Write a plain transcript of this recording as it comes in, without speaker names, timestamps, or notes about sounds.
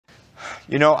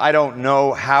You know, I don't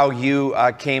know how you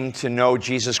came to know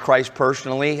Jesus Christ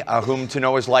personally, whom to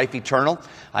know is life eternal.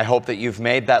 I hope that you've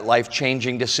made that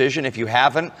life-changing decision. If you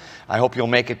haven't, I hope you'll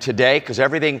make it today, because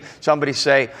everything, somebody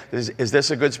say, is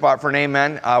this a good spot for an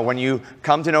amen? When you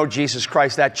come to know Jesus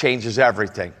Christ, that changes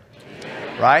everything.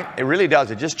 Amen. Right? It really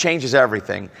does. It just changes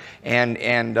everything.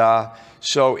 And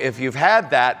so if you've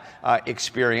had that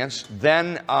experience,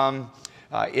 then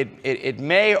it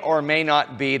may or may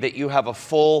not be that you have a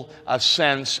full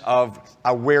sense of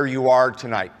where you are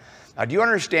tonight. Do you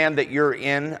understand that you're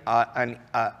in an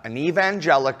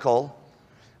evangelical,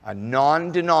 a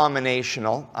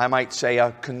non-denominational, I might say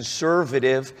a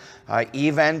conservative,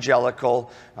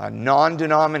 evangelical,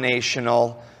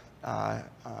 non-denominational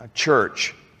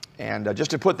church? And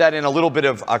just to put that in a little bit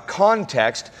of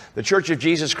context, the Church of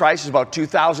Jesus Christ is about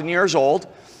 2,000 years old.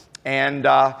 And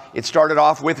it started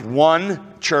off with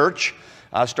one church,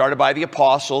 started by the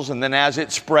apostles, and then as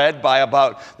it spread by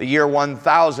about the year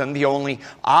 1000, the only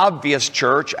obvious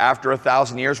church after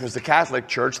 1,000 years was the Catholic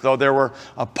Church, though there were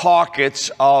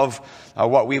pockets of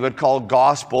what we would call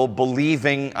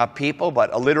gospel-believing people,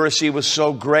 but illiteracy was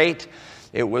so great.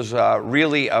 It was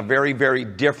really a very, very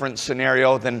different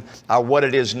scenario than what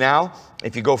it is now.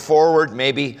 If you go forward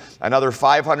maybe another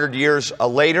 500 years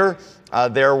later,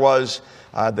 there was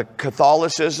the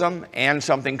Catholicism and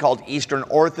something called Eastern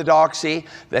Orthodoxy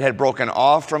that had broken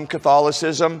off from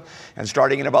Catholicism. And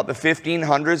starting in about the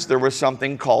 1500s, there was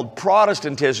something called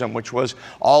Protestantism, which was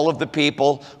all of the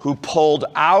people who pulled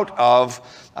out of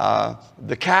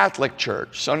the Catholic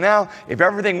Church. So now, if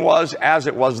everything was as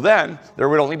it was then, there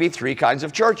would only be three kinds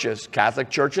of churches: Catholic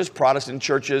churches, Protestant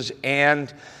churches,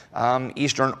 and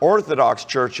Eastern Orthodox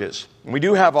churches. And we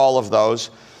do have all of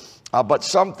those, but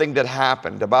something that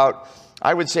happened about,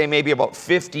 I would say maybe about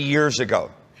 50 years ago,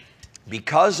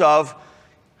 because of,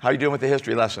 how are you doing with the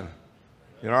history lesson?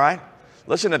 You all right?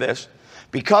 Listen to this.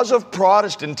 Because of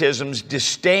Protestantism's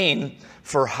disdain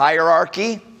for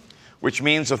hierarchy, which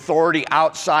means authority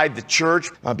outside the church,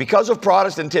 because of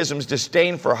Protestantism's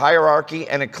disdain for hierarchy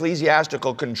and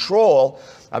ecclesiastical control,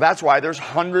 that's why there's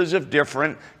hundreds of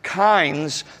different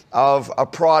kinds of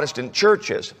Protestant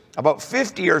churches. About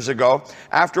 50 years ago,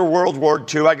 after World War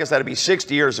II, I guess that'd be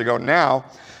 60 years ago now,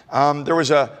 there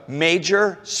was a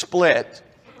major split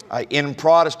in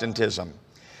Protestantism.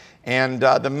 And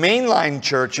the mainline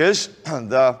churches,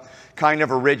 the kind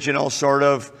of original sort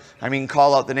of,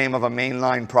 call out the name of a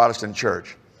mainline Protestant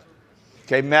church.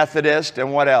 Okay, Methodist,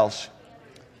 and what else?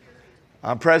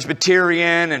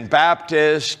 Presbyterian and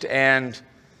Baptist and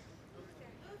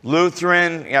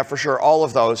Lutheran, yeah, for sure, all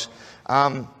of those.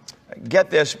 Get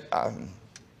this,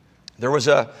 there was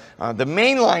the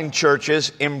mainline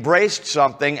churches embraced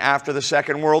something after the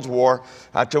Second World War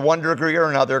to one degree or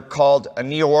another called a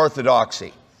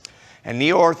neo-orthodoxy. And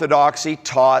neo-orthodoxy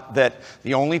taught that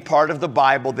the only part of the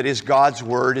Bible that is God's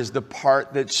Word is the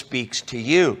part that speaks to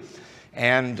you.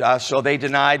 And so they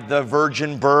denied the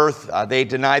virgin birth. They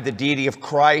denied the deity of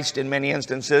Christ in many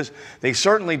instances. They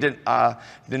certainly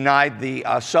denied the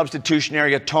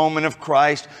substitutionary atonement of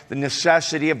Christ, the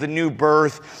necessity of the new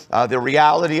birth, the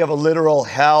reality of a literal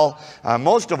hell.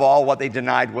 Most of all, what they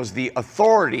denied was the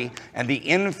authority and the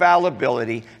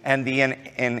infallibility and the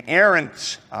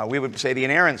inerrance, we would say the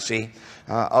inerrancy,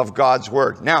 of God's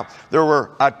Word. Now, there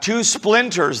were two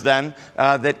splinters then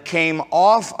that came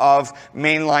off of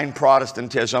mainline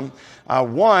Protestantism.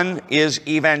 One is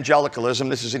evangelicalism.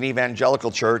 This is an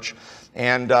evangelical church.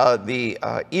 And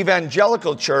the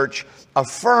evangelical church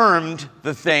affirmed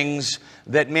the things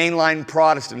that mainline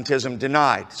Protestantism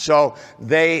denied. So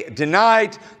they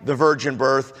denied the virgin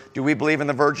birth. Do we believe in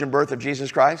the virgin birth of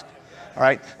Jesus Christ? All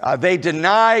right. They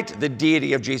denied the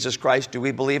deity of Jesus Christ. Do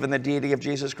we believe in the deity of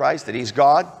Jesus Christ, that He's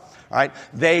God? All right.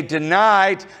 They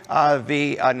denied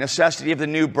the necessity of the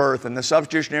new birth and the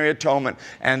substitutionary atonement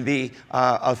and the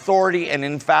authority and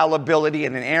infallibility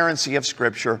and inerrancy of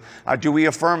Scripture. Do we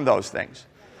affirm those things?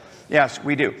 Yes,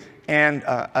 we do. And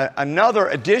another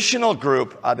additional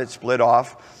group that split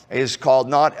off is called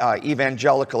not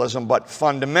evangelicalism, but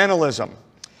fundamentalism.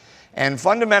 And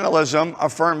fundamentalism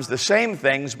affirms the same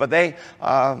things, but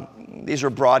these are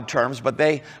broad terms, but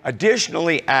they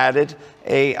additionally added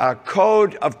a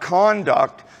code of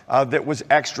conduct that was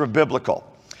extra-biblical.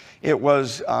 It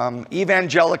was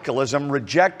evangelicalism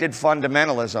rejected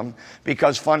fundamentalism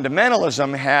because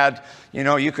fundamentalism had,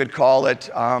 you could call it,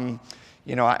 how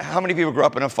many people grew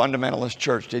up in a fundamentalist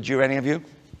church? Did you, any of you?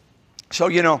 So,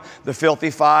 the filthy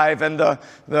five and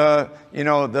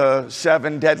the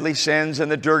 7 deadly sins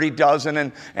and the dirty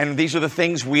dozen. And these are the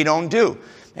things we don't do.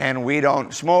 And we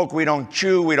don't smoke, we don't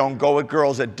chew, we don't go with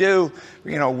girls that do.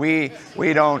 We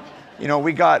don't you know,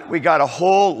 we got a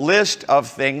whole list of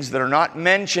things that are not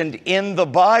mentioned in the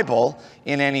Bible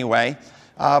in any way,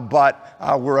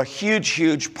 but were a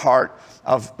huge part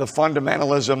of the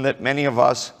fundamentalism that many of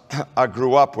us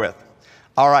grew up with.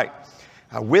 All right.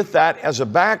 With that as a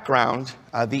background,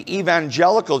 the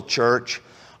evangelical church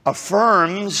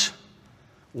affirms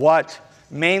what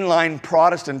mainline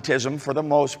Protestantism, for the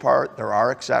most part, there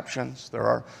are exceptions, there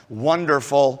are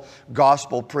wonderful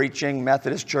gospel preaching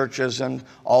Methodist churches and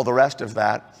all the rest of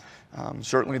that.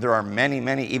 Certainly there are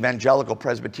many evangelical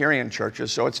Presbyterian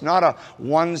churches, so it's not a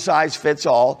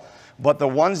one-size-fits-all, but the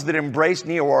ones that embrace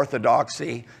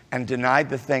neo-orthodoxy and denied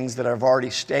the things that I've already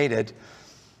stated,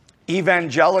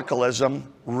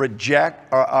 evangelicalism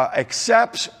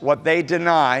accepts what they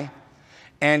deny,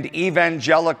 and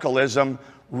evangelicalism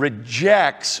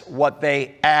rejects what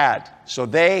they add. So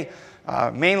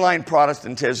mainline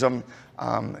Protestantism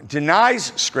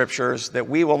denies scriptures that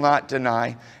we will not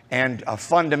deny, and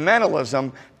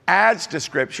fundamentalism adds to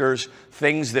scriptures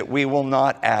things that we will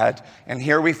not add. And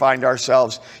here we find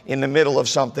ourselves in the middle of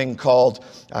something called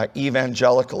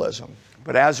evangelicalism.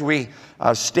 But as we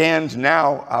stand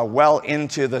now well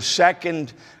into the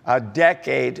second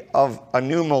decade of a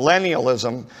new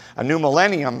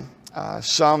millennium,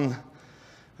 some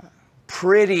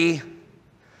pretty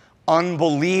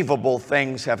unbelievable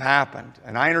things have happened.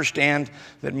 And I understand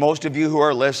that most of you who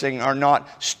are listening are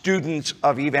not students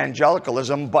of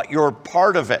evangelicalism, but you're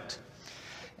part of it.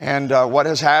 And what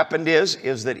has happened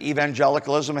is that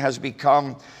evangelicalism has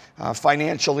become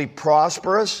financially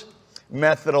prosperous,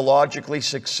 methodologically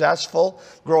successful,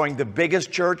 growing the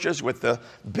biggest churches with the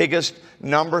biggest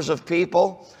numbers of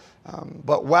people.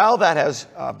 But while that has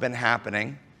been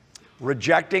happening,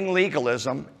 rejecting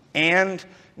legalism and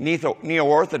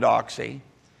neo-orthodoxy,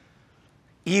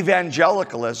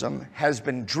 evangelicalism has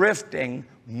been drifting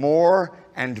more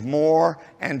and more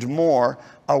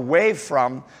away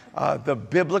from the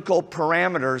biblical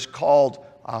parameters called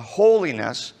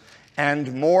holiness,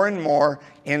 and more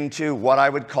into what I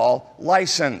would call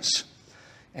license.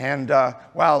 And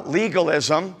while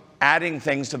legalism, adding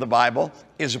things to the Bible,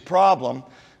 is a problem,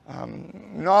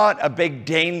 not a big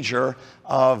danger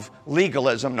of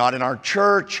legalism, not in our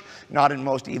church, not in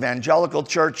most evangelical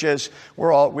churches.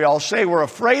 We all say we're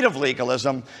afraid of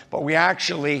legalism, but we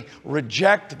actually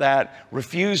reject that,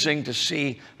 refusing to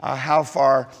see how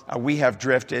far we have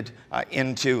drifted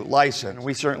into license.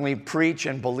 We certainly preach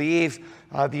and believe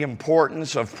the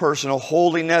importance of personal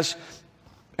holiness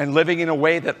and living in a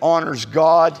way that honors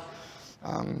God.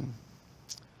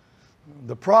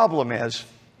 The problem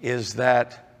is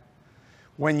that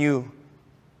when you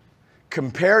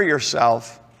compare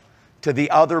yourself to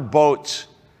the other boats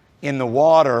in the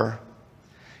water,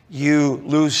 you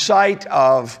lose sight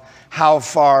of how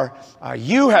far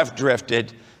you have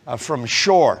drifted from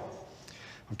shore.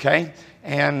 Okay?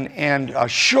 And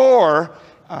shore,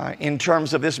 in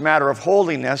terms of this matter of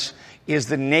holiness, is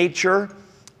the nature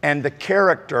and the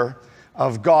character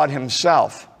of God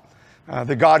Himself.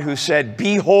 The God who said,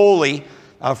 "Be holy,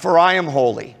 for I am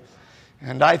holy."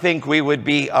 And I think we would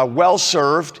be well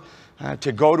served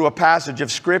to go to a passage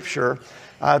of Scripture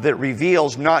that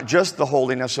reveals not just the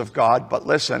holiness of God, but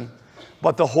listen,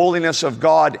 but the holiness of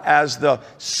God as the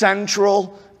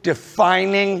central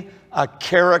defining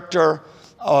character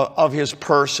of His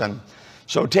person.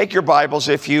 So take your Bibles,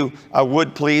 if you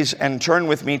would please, and turn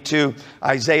with me to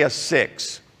Isaiah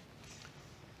 6.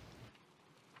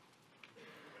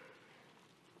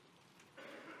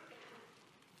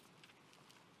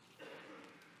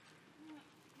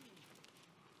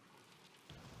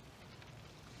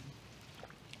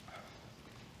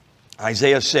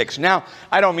 Isaiah 6. Now,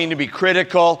 I don't mean to be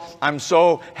critical. I'm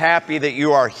so happy that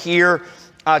you are here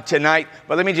tonight.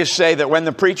 But let me just say that when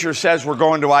the preacher says we're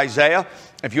going to Isaiah,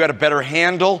 if you had a better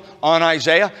handle on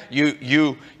Isaiah,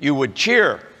 you would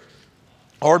cheer.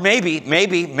 Or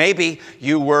maybe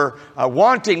you were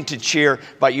wanting to cheer,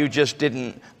 but you just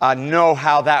didn't know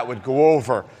how that would go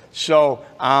over. So,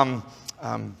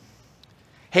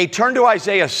 hey, turn to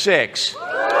Isaiah 6.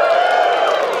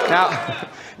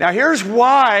 Now here's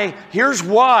why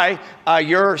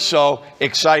you're so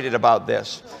excited about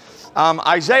this.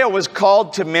 Isaiah was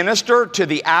called to minister to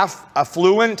the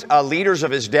affluent leaders of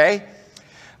his day.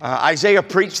 Isaiah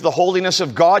preached the holiness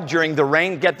of God during the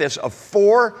reign, get this, of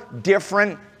 4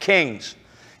 different kings.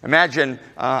 Imagine,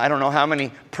 I don't know how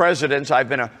many presidents I've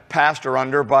been a pastor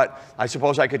under, but I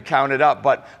suppose I could count it up.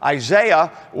 But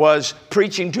Isaiah was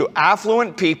preaching to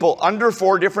affluent people under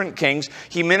 4 different kings.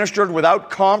 He ministered without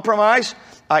compromise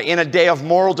in a day of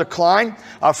moral decline.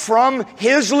 From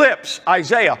his lips,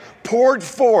 Isaiah poured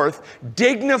forth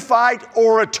dignified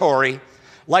oratory,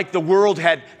 like the world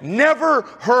had never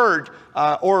heard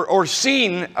or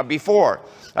seen before.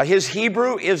 His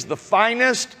Hebrew is the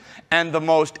finest and the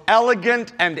most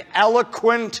elegant and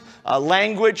eloquent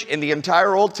language in the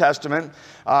entire Old Testament.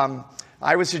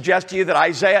 I would suggest to you that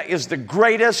Isaiah is the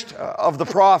greatest of the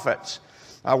prophets.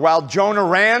 While Jonah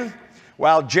ran,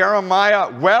 while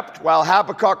Jeremiah wept, while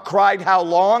Habakkuk cried, "How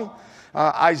long?"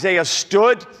 Isaiah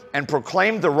stood and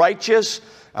proclaimed the righteous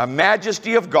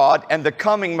majesty of God and the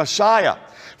coming Messiah.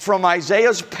 From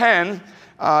Isaiah's pen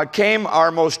came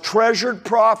our most treasured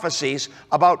prophecies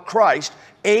about Christ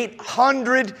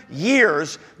 800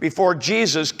 years before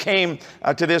Jesus came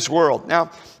to this world.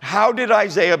 Now, how did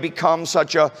Isaiah become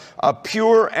such a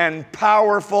pure and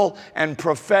powerful and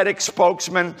prophetic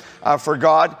spokesman for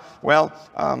God? Well,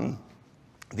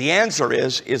 the answer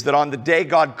is that on the day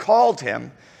God called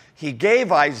him, he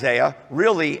gave Isaiah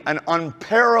really an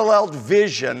unparalleled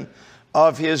vision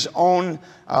of his own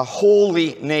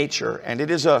holy nature. And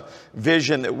it is a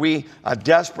vision that we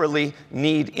desperately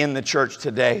need in the church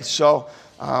today. So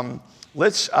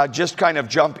let's just kind of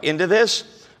jump into this.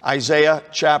 Isaiah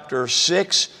chapter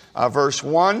 6, verse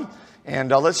 1.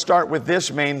 And let's start with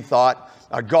this main thought.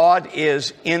 God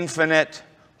is infinite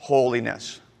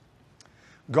holiness.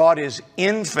 God is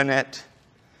infinite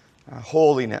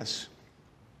holiness.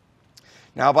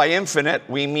 Now, by infinite,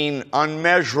 we mean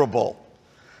unmeasurable,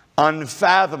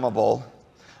 unfathomable,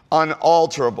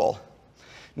 unalterable.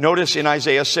 Notice in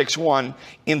Isaiah 6:1,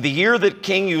 in the year that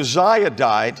King Uzziah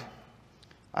died,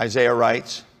 Isaiah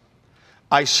writes,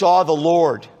 I saw the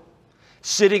Lord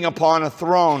sitting upon a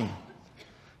throne,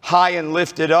 high and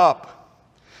lifted up,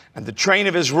 and the train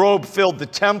of his robe filled the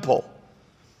temple.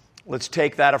 Let's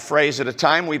take that a phrase at a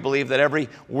time. We believe that every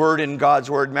word in God's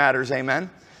word matters. Amen.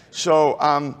 So,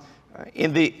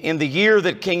 in the year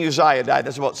that King Uzziah died,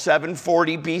 that's about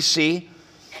 740 BC,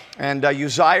 and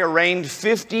Uzziah reigned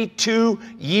 52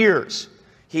 years.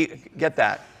 Get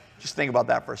that. Just think about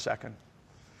that for a second.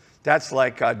 That's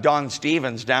like Don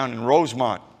Stevens down in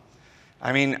Rosemont.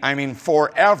 I mean,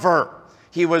 forever.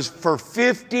 He was, for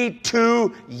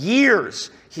 52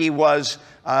 years, he was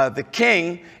the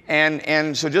king,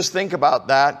 and so just think about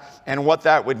that and what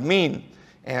that would mean.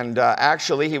 And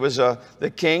actually, he was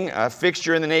the king, a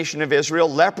fixture in the nation of Israel.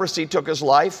 Leprosy took his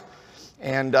life,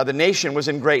 and the nation was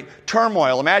in great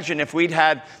turmoil. Imagine if we'd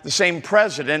had the same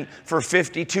president for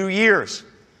 52 years.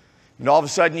 And all of a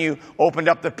sudden, you opened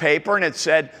up the paper, and it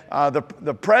said,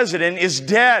 the president is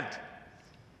dead.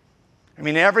 I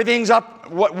mean, everything's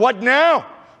up. What now?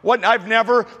 We've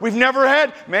never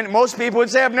had, most people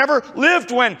would say, I've never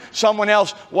lived when someone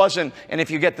else wasn't. And if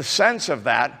you get the sense of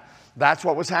that, that's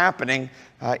what was happening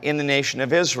in the nation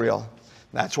of Israel.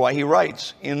 That's why he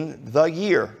writes, in the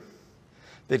year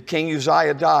that King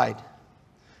Uzziah died.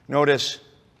 Notice,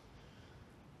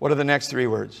 what are the next three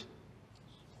words?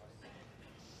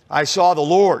 I saw the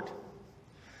Lord.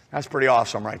 That's pretty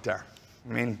awesome right there.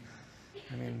 I mean,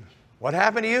 what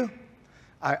happened to you?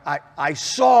 I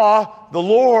saw the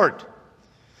Lord.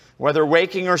 Whether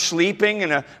waking or sleeping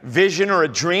in a vision or a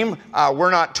dream,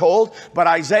 we're not told. But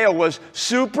Isaiah was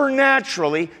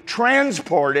supernaturally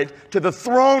transported to the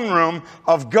throne room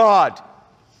of God.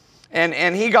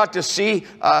 And he got to see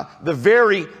the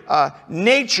very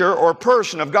nature or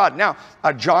person of God. Now,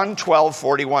 John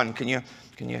 12:41. Can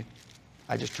you,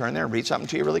 I just turn there and read something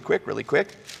to you really quick?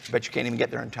 I bet you can't even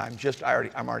get there in time.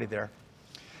 I'm already there.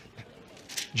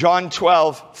 John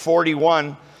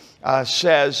 12:41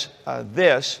 says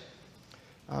this.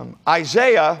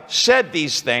 Isaiah said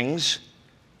these things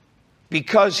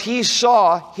because he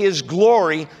saw his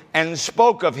glory and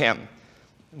spoke of him.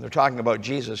 And they're talking about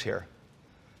Jesus here.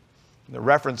 They're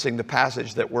referencing the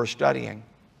passage that we're studying.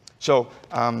 So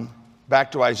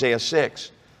back to Isaiah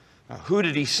 6. Who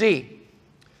did he see?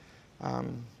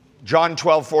 John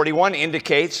 12:41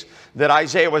 indicates that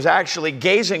Isaiah was actually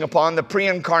gazing upon the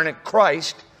pre-incarnate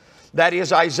Christ. That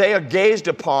is, Isaiah gazed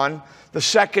upon the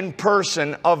second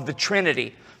person of the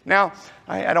Trinity. Now,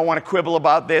 I don't want to quibble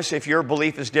about this if your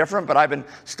belief is different, but I've been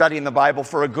studying the Bible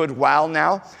for a good while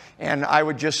now, and I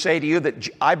would just say to you that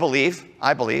I believe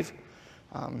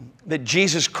that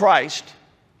Jesus Christ,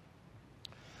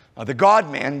 the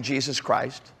God-man Jesus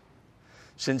Christ,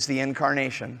 since the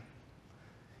incarnation,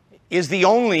 is the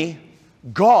only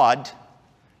God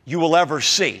you will ever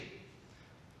see.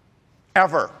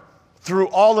 Ever. Through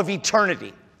all of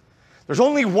eternity. There's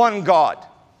only one God,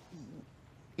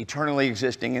 eternally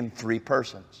existing in three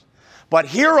persons. But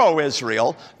hear, O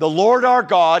Israel, the Lord our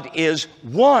God is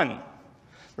one.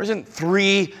 There isn't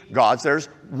three gods. There's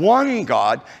one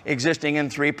God existing in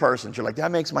three persons. You're like,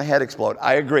 that makes my head explode.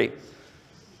 I agree.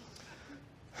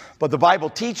 But the Bible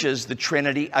teaches the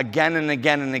Trinity again and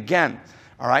again and again.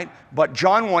 All right? But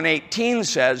John 1:18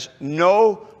 says,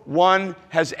 no one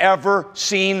has ever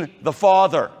seen the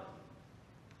Father.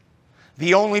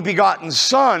 The only begotten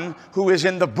Son, who is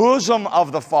in the bosom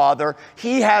of the Father,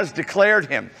 he has declared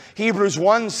him. Hebrews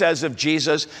 1 says of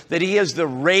Jesus that he is the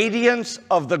radiance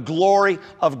of the glory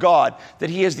of God,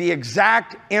 that he is the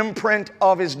exact imprint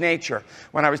of his nature.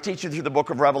 When I was teaching through the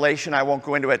book of Revelation, I won't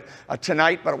go into it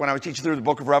tonight, but when I was teaching through the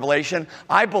book of Revelation,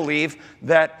 I believe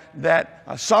that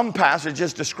some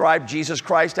passages describe Jesus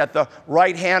Christ at the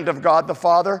right hand of God the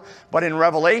Father, but in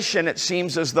Revelation it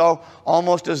seems as though,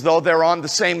 almost as though they're on the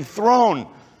same throne,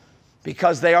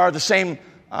 because they are the same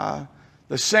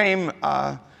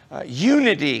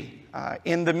unity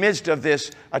in the midst of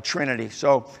this Trinity.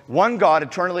 So one God,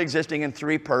 eternally existing in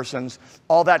three persons.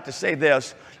 All that to say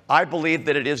this: I believe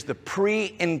that it is the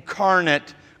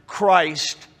pre-incarnate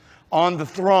Christ on the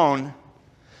throne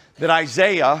that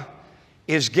Isaiah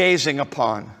is gazing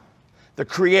upon. The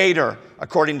Creator,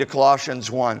 according to Colossians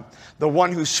 1. The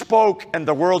one who spoke and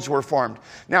the worlds were formed.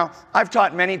 Now, I've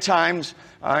taught many times,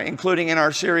 including in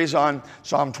our series on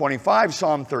Psalm 25,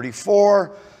 Psalm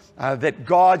 34, that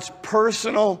God's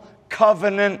personal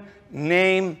covenant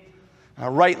name,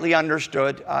 rightly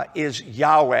understood, is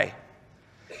Yahweh.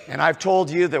 And I've told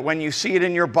you that when you see it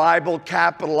in your Bible,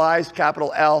 capitalized,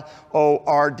 capital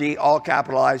L-O-R-D, all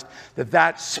capitalized, that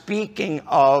that's speaking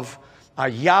of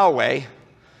Yahweh,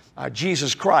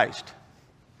 Jesus Christ,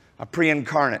 a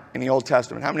pre-incarnate in the Old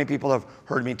Testament. How many people have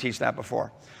heard me teach that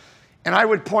before? And I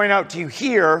would point out to you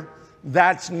here,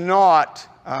 that's not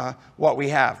what we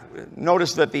have.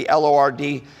 Notice that the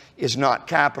L-O-R-D is not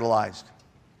capitalized.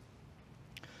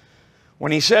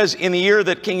 When he says, in the year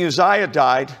that King Uzziah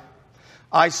died,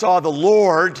 I saw the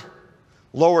Lord,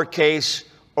 lowercase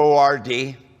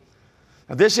O-R-D.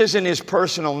 Now, this isn't his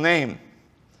personal name.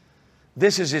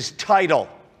 This is his title.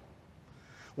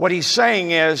 What he's saying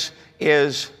is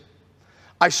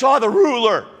I saw the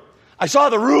ruler. I saw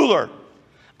the ruler.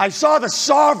 I saw the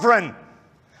sovereign.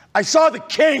 I saw the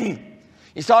king.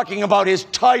 He's talking about his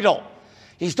title.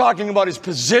 He's talking about his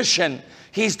position.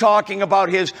 He's talking about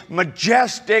his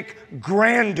majestic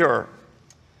grandeur.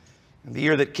 In the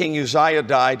year that King Uzziah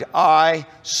died, I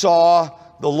saw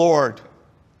the Lord.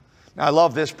 Now, I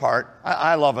love this part.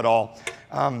 I love it all.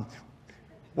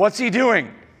 What's he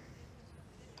doing?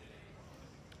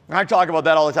 I talk about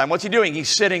that all the time. What's he doing? He's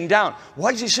sitting down.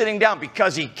 Why is he sitting down?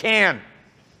 Because he can.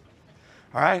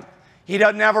 All right? He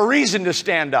doesn't have a reason to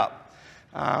stand up.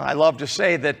 I love to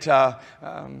say that the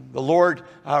Lord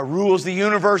rules the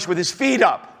universe with his feet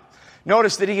up.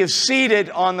 Notice that he is seated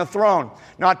on the throne,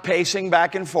 not pacing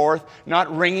back and forth,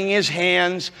 not wringing his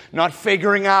hands, not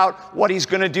figuring out what he's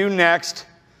going to do next.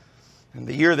 In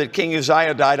the year that King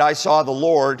Uzziah died, I saw the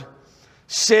Lord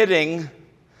sitting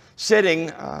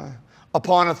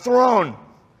upon a throne.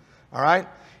 All right?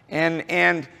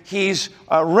 And he's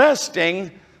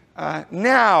resting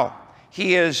now.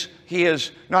 He is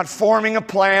not forming a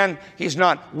plan. He's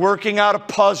not working out a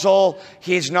puzzle.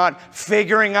 He's not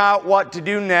figuring out what to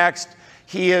do next.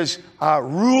 He is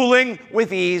ruling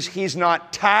with ease. He's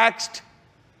not taxed.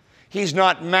 He's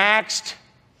not maxed.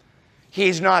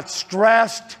 He's not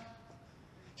stressed.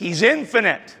 He's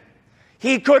infinite.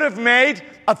 He could have made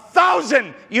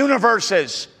 1,000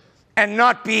 universes and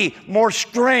not be more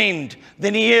strained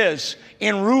than he is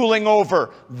in ruling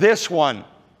over this one.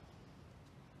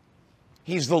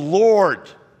 He's the Lord.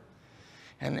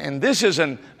 And this is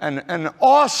an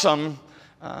awesome,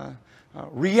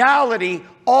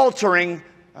 reality-altering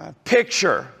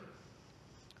picture.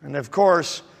 And of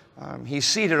course, he's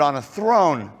seated on a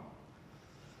throne.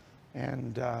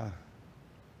 And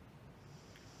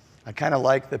I kind of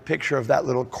like the picture of that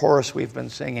little chorus we've been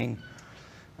singing.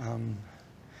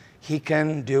 He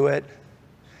can do it.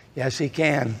 Yes, he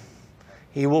can.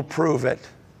 He will prove it.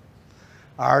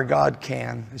 Our God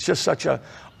can. It's just such an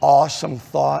awesome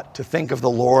thought to think of the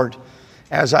Lord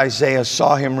as Isaiah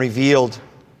saw him revealed,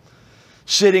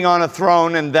 sitting on a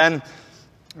throne, and then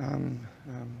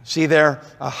see there,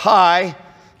 high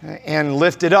and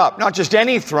lifted up. Not just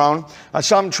any throne.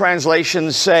 Some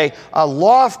translations say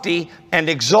lofty and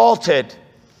exalted.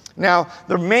 Now,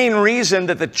 the main reason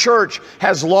that the church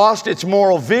has lost its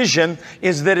moral vision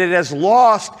is that it has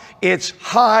lost its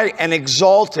high and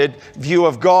exalted view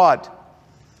of God.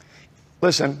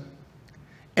 Listen,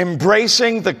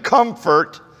 embracing the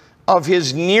comfort of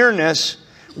his nearness,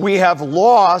 we have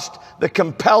lost the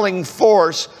compelling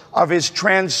force of his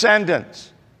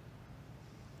transcendence.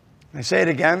 I say it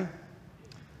again.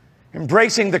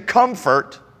 Embracing the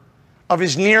comfort of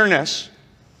his nearness,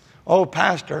 Oh,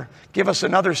 Pastor, give us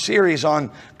another series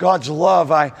on God's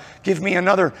love. Give me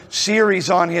another series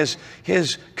on His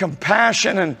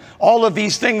compassion. And all of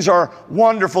these things are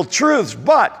wonderful truths.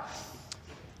 But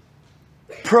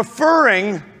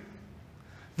preferring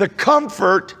the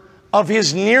comfort of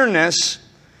His nearness,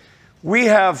 we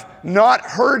have not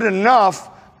heard enough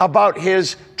about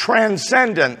His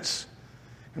transcendence.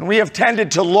 And we have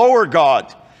tended to lower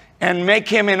God and make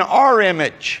Him in our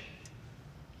image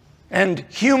and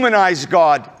humanize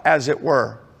God, as it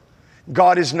were.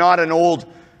 God is not an old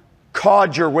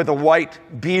codger with a white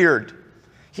beard.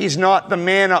 He's not the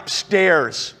man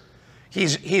upstairs.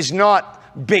 He's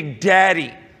not Big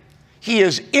Daddy. He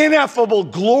is ineffable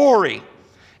glory,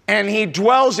 and He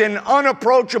dwells in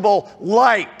unapproachable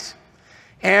light.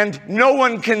 And no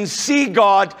one can see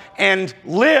God and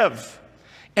live.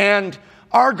 And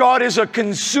our God is a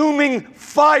consuming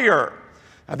fire.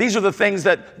 Now, these are the things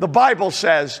that the Bible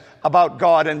says about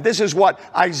God, and this is what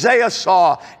Isaiah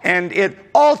saw, and it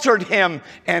altered him.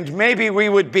 And maybe we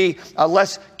would be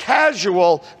less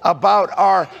casual about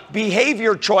our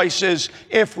behavior choices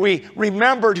if we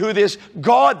remembered who this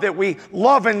God that we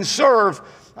love and serve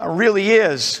really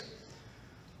is.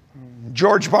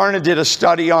 George Barna did a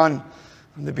study on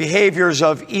the behaviors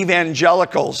of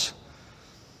evangelicals.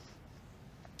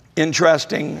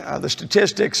 Interesting, the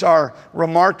statistics are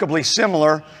remarkably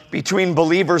similar between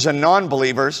believers and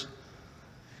non-believers.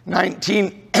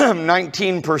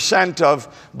 19%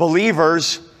 of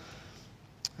believers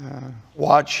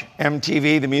watch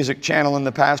MTV, the music channel, in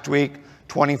the past week.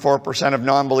 24% of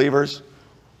non-believers.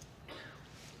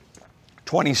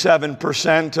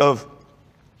 27% of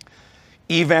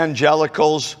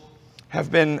evangelicals have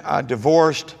been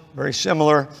divorced. Very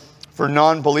similar for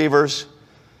non-believers.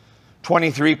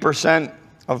 23%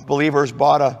 of believers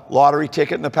bought a lottery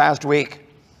ticket in the past week.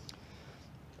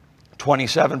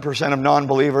 27% of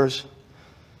non-believers.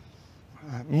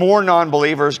 More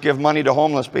non-believers give money to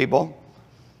homeless people.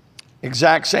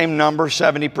 Exact same number,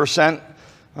 70%,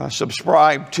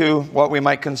 subscribe to what we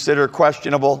might consider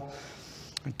questionable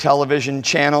television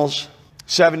channels.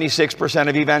 76%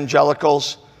 of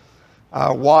evangelicals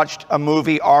watched a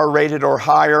movie R-rated or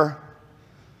higher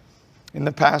in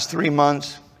the past 3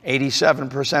 months.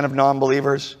 87% of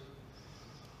non-believers.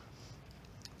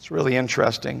 It's really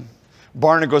interesting.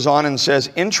 Barna goes on and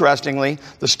says, interestingly,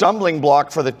 the stumbling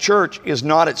block for the church is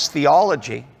not its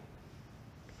theology.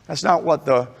 That's not what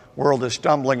the world is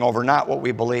stumbling over, not what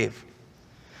we believe.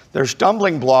 Their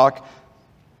stumbling block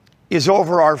is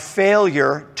over our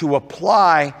failure to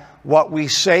apply what we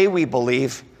say we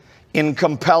believe in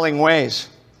compelling ways.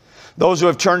 Those who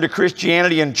have turned to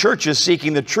Christianity and churches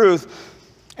seeking the truth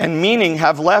and meaning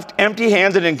have left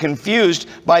empty-handed and confused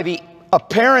by the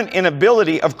apparent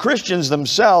inability of Christians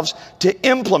themselves to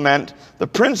implement the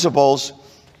principles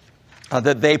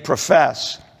that they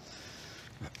profess.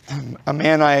 A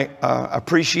man I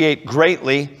appreciate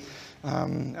greatly,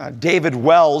 David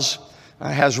Wells,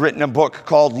 has written a book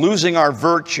called Losing Our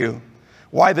Virtue,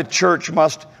 Why the Church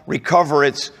Must Recover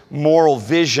Its Moral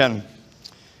Vision.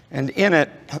 And in it,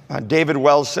 David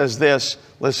Wells says this,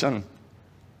 listen,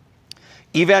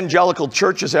 evangelical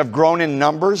churches have grown in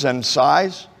numbers and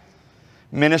size.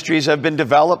 Ministries have been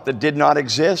developed that did not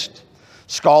exist.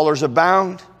 Scholars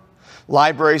abound.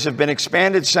 Libraries have been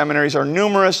expanded. Seminaries are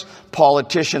numerous.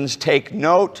 Politicians take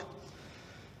note.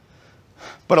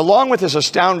 But along with this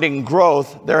astounding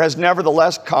growth, there has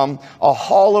nevertheless come a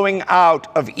hollowing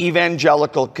out of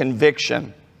evangelical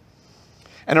conviction.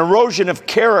 An erosion of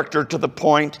character to the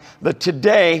point that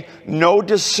today no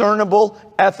discernible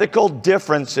ethical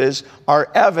differences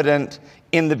are evident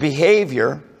in the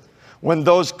behavior when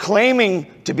those claiming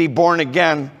to be born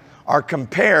again are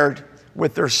compared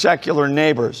with their secular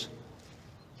neighbors.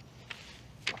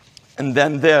 And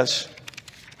then this,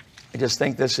 I just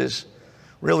think this is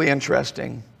really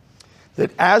interesting, that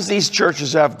as these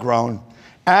churches have grown,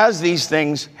 as these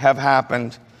things have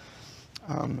happened,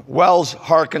 Wells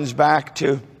harkens back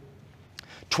to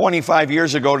 25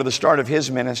 years ago to the start of his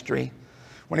ministry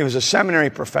when he was a seminary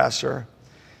professor.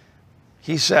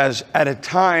 He says, at a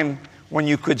time when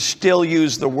you could still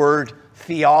use the word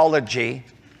theology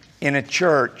in a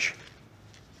church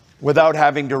without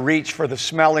having to reach for the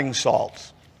smelling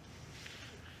salts,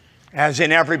 as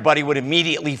in everybody would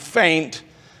immediately faint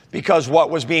because what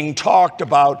was being talked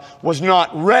about was not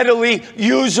readily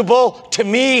usable to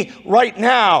me right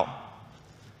now.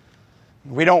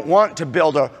 We don't want to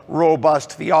build a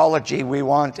robust theology. We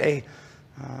want a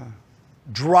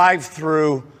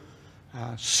drive-through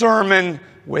sermon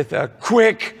with a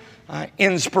quick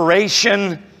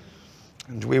inspiration.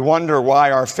 And we wonder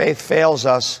why our faith fails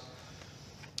us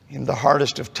in the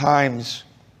hardest of times.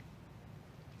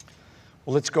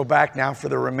 Well, let's go back now for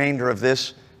the remainder of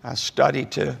this study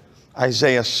to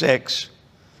Isaiah 6.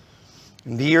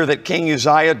 In the year that King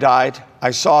Uzziah died, I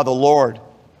saw the Lord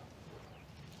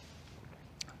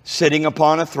sitting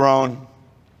upon a throne,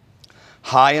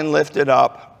 high and lifted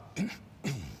up, and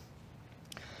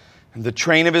the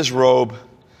train of his robe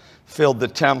filled the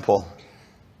temple.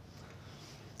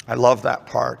 I love that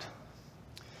part.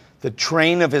 The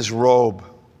train of his robe.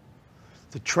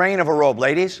 The train of a robe.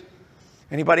 Ladies,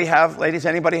 anybody have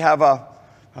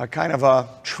a kind of a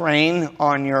train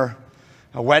on your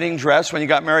wedding dress when you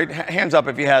got married? Hands up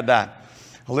if you had that.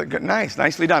 Nice,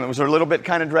 nicely done. It was a little bit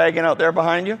kind of dragging out there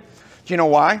behind you. Do you know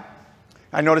why?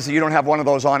 I noticed that you don't have one of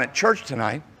those on at church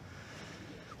tonight.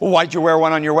 Well, why'd you wear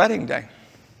one on your wedding day?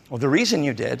 Well, the reason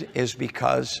you did is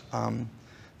because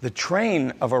the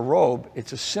train of a robe,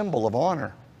 it's a symbol of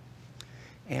honor.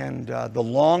 And the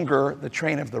longer the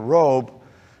train of the robe,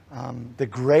 the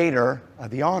greater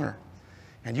the honor.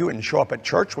 And you wouldn't show up at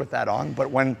church with that on, but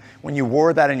when you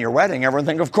wore that in your wedding, everyone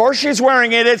think, of course she's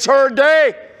wearing it, it's her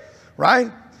day,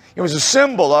 right? It was a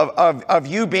symbol of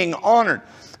you being honored.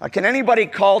 Can anybody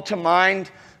call to mind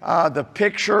the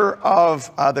picture of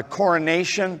the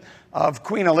coronation of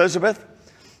Queen Elizabeth?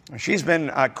 She's been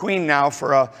queen now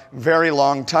for a very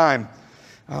long time.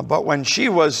 But when she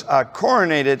was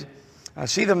coronated,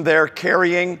 see them there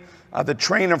carrying the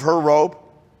train of her robe.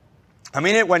 I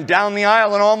mean, it went down the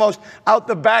aisle and almost out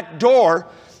the back door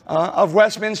of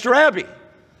Westminster Abbey.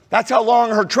 That's how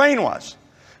long her train was.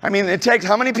 I mean, it takes,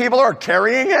 how many people are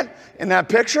carrying it in that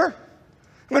picture?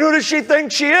 I mean, who does she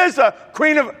think she is? The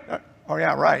Queen of... Oh,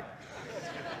 yeah, right.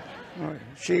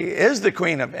 She is the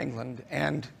Queen of England.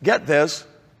 And get this,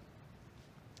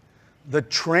 the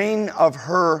train of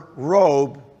her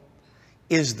robe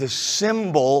is the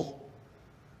symbol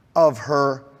of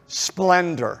her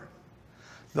splendor.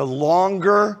 The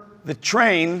longer the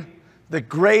train, the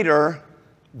greater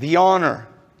the honor.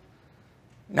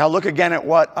 Now look again at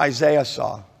what Isaiah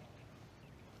saw.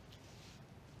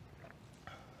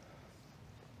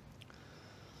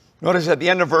 Notice at the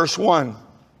end of verse 1,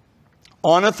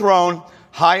 on a throne,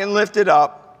 high and lifted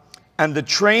up, and the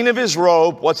train of his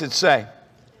robe, what's it say?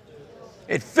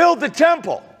 It filled the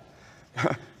temple.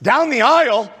 Down the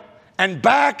aisle, and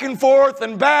back and forth,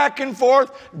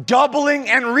 doubling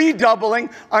and redoubling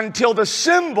until the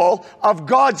symbol of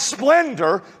God's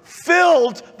splendor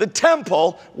filled the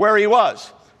temple where he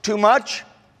was. Too much?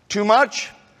 Too much?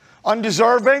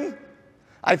 Undeserving?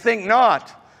 I think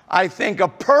not. I think a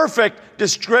perfect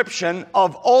description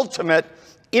of ultimate,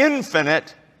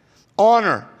 infinite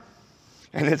honor.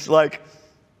 And it's like,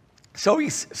 so he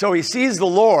sees the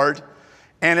Lord,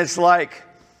 and it's like,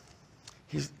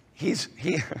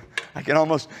 I can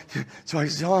almost, so I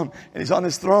saw him, and he's on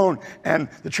this throne, and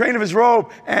the train of his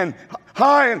robe, and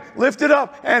high and lifted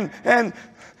up, and then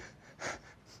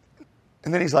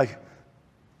he's like,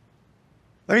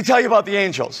 let me tell you about the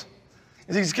angels.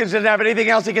 These kids didn't have anything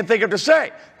else he can think of to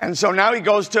say. And so now he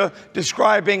goes to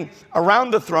describing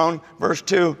around the throne, verse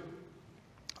 2,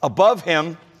 above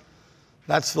him,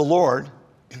 that's the Lord,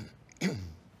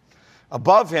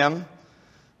 above him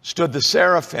stood the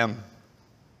seraphim.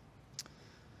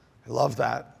 I love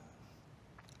that.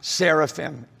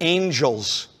 Seraphim,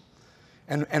 angels.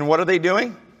 And what are they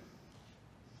doing?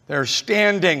 They're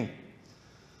standing,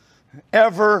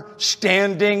 ever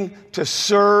standing to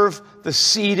serve the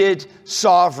seated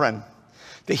sovereign.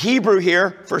 The Hebrew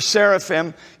here for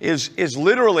seraphim is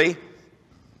literally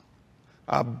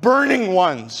burning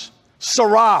ones.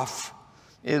 Seraph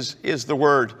is the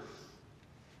word.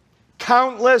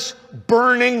 Countless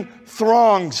burning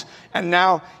throngs. And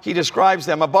now he describes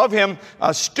them. Above him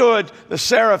stood the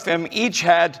seraphim. Each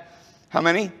had, how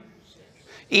many?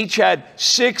 Each had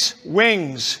 6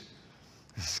 wings.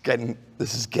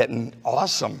 This is getting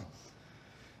awesome.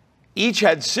 Each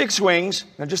had 6 wings.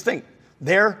 Now just think,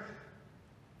 there,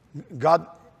 God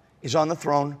is on the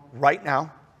throne right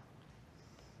now.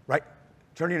 Right?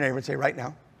 Turn to your neighbor and say, right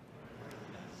now.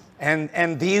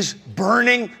 And these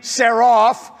burning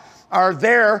seraph are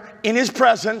there in his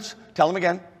presence. Tell them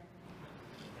again.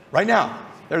 Right now.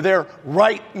 They're there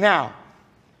right now.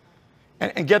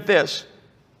 And get this.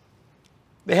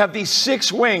 They have these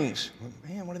 6 wings.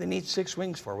 Man, what do they need 6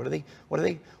 wings for? What are they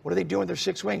doing with their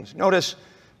 6 wings? Notice,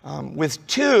 with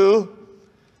 2,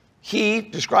 he,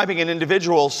 describing an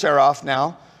individual seraph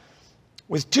now,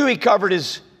 with 2 he covered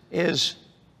his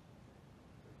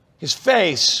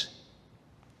face.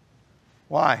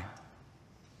 Why?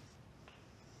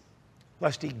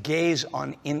 Lest he gaze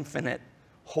on infinite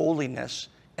holiness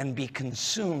and be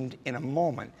consumed in a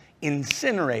moment,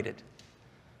 incinerated.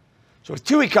 So with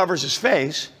 2 he covers his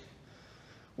face.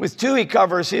 With 2, he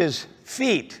covers his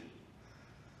feet.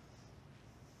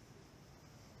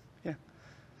 Yeah.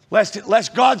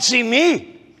 Lest God see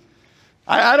me.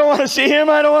 I don't want to see him.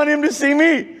 I don't want him to see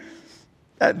me.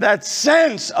 That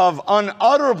sense of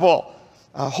unutterable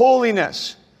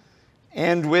holiness.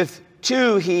 And with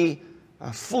 2, he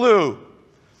flew.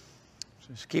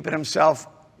 Just keeping himself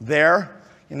there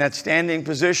in that standing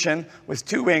position with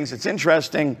 2 wings. It's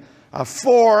interesting.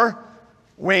 4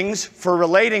 wings for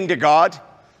relating to God.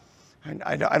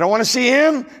 I don't want to see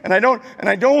him, and I don't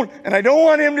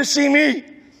want him to see me.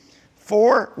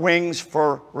 4 wings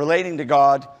for relating to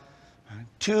God.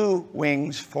 2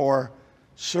 wings for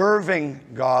serving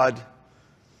God.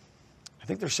 I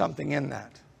think there's something in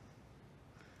that.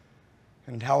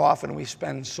 And how often we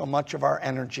spend so much of our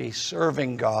energy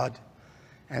serving God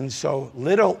and so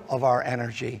little of our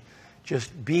energy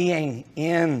just being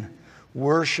in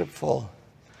worshipful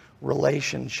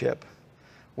relationship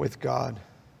with God.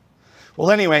 Well,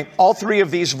 anyway, all 3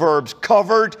 of these verbs,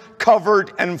 covered,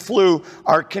 and flew,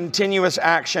 are continuous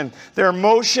action. Their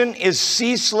motion is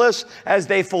ceaseless as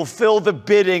they fulfill the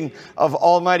bidding of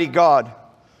Almighty God.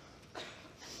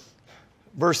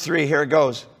 Verse 3, here it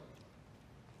goes.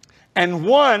 And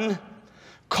one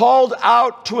called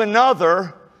out to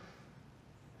another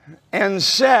and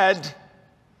said,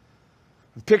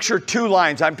 picture 2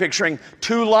 lines. I'm picturing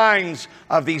 2 lines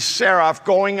of these seraph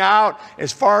going out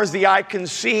as far as the eye can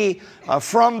see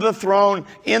from the throne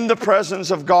in the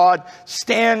presence of God,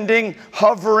 standing,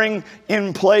 hovering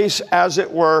in place as it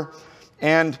were,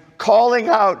 and calling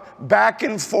out back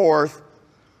and forth.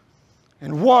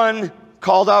 And one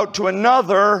called out to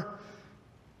another.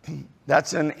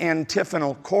 That's an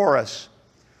antiphonal chorus.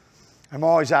 I'm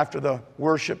always after the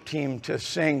worship team to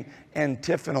sing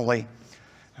antiphonally.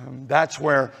 That's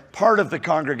where part of the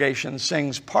congregation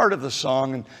sings part of the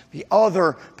song and the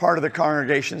other part of the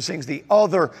congregation sings the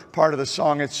other part of the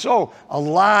song. It's so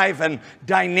alive and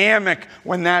dynamic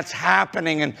when that's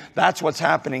happening, and that's what's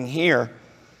happening here.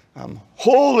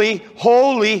 Holy,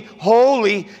 holy,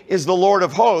 holy is the Lord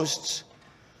of hosts.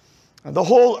 The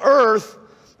whole earth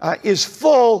is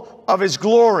full of his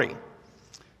glory.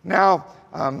 Now,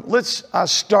 let's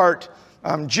start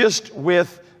just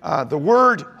with the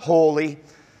word holy.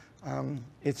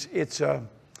 It's a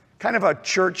kind of a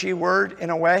churchy word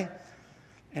in a way,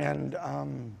 and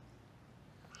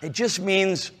it just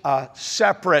means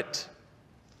separate,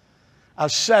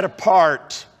 set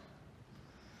apart.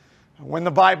 When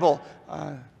the Bible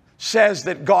says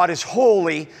that God is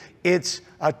holy, it's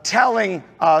telling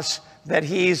us that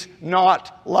he's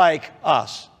not like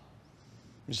us.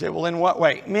 You say, well, in what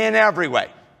way? In every way.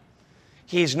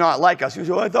 He's not like us. You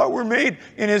say, well, I thought we're made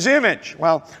in his image.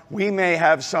 Well, we may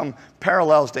have some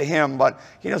parallels to him, but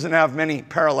he doesn't have many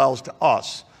parallels to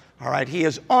us. All right? He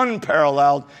is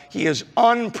unparalleled. He is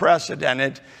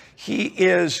unprecedented. He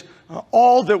is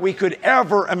all that we could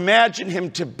ever imagine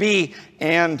him to be,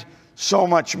 and so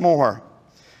much more.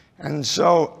 And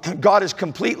so God is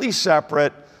completely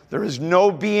separate. There is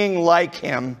no being like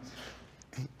him.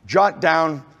 Jot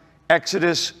down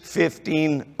Exodus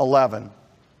 15:11.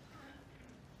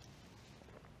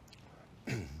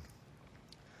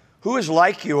 Who is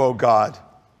like you, O God?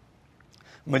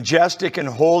 Majestic in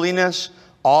holiness,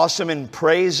 awesome in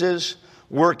praises,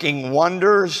 working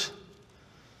wonders.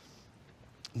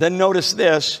 Then notice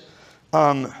this.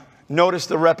 Notice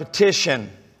the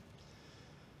repetition.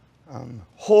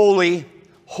 Holy,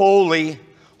 holy,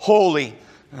 holy.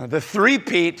 The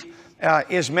three-peat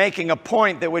is making a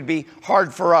point that would be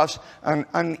hard for us.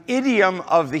 An idiom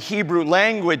of the Hebrew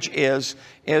language is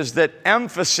that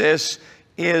emphasis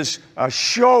is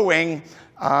showing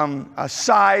a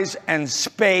size and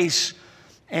space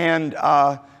and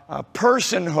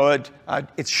personhood.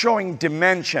 It's showing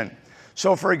dimension.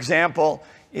 So, for example,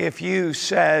 if you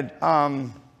said, I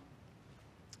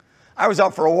was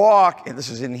out for a walk, and this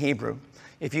is in Hebrew.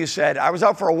 If you said, I was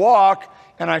out for a walk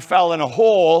and I fell in a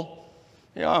hole,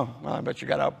 well, I bet you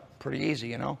got out pretty easy,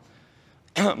 you know.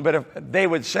 But if they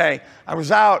would say, I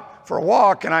was out for a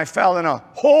walk and I fell in a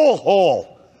hole.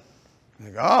 You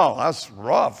go, oh, that's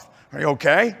rough. Are you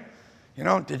okay? You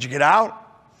know, did you get out?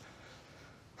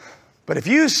 But if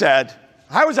you said,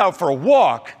 I was out for a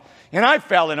walk and I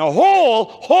fell in a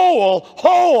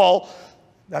hole,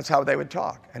 that's how they would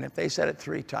talk. And if they said it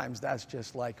 3 times, that's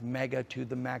just like mega to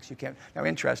the max. You can't. Now,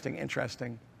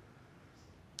 interesting.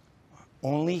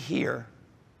 Only here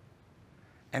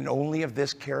and only of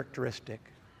this characteristic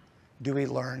do we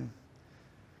learn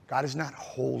God is not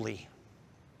holy.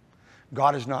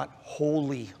 God is not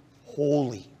holy.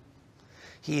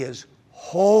 He is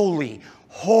holy,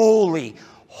 holy,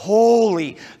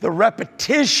 holy. The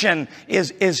repetition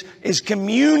is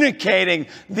communicating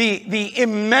the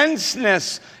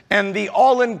immenseness and the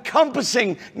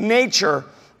all-encompassing nature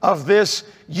of this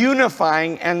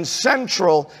unifying and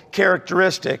central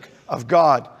characteristic of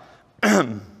God.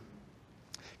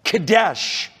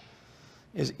 Kadesh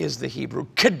is the Hebrew.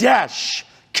 Kadesh.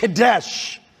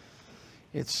 Kadesh.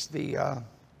 It's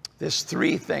this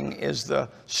three thing is the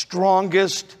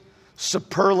strongest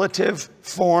superlative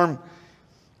form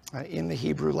in the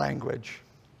Hebrew language.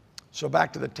 So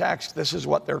back to the text, this is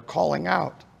what they're calling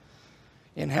out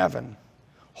in heaven.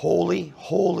 Holy,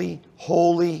 holy,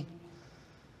 holy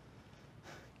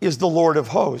is the Lord of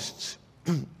hosts.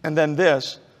 And then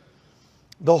this,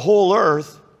 the whole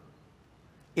earth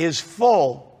is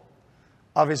full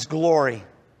of His glory.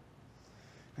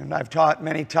 And I've taught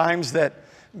many times that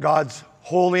God's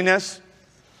holiness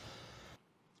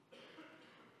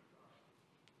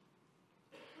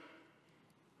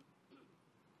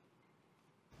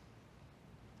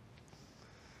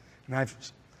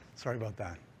sorry about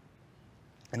that.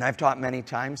 And I've taught many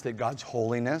times that God's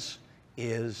holiness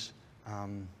is,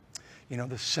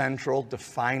 the central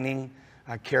defining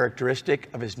characteristic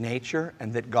of His nature,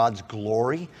 and that God's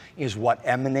glory is what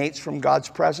emanates from God's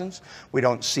presence. We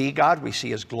don't see God, we see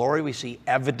His glory, we see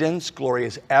evidence. Glory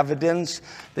is evidence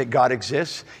that God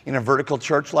exists. In a vertical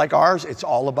church like ours, it's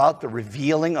all about the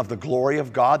revealing of the glory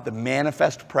of God, the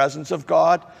manifest presence of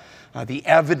God, the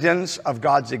evidence of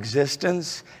God's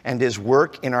existence and His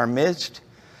work in our midst.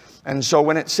 And so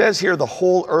when it says here, the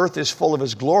whole earth is full of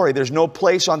His glory, there's no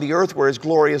place on the earth where His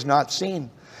glory is not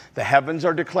seen. The heavens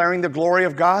are declaring the glory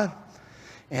of God,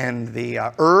 and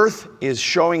the earth is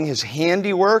showing His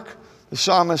handiwork, the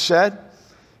psalmist said.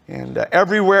 And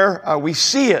everywhere we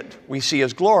see it, we see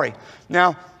His glory.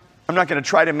 Now, I'm not going to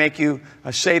try to make you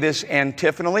say this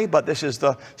antiphonally, but this is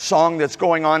the song that's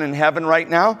going on in heaven right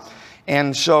now.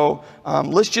 And so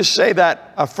let's just say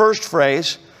that first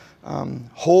phrase,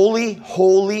 holy,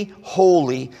 holy,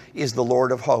 holy is the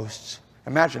Lord of hosts.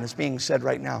 Imagine it's being said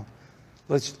right now.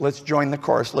 Let's join the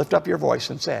chorus. Lift up your voice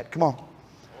and say it. Come on.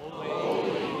 Holy,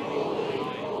 holy,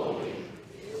 holy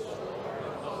is the Lord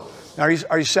of hosts. Now,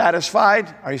 are you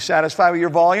satisfied? Are you satisfied with your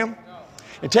volume? No.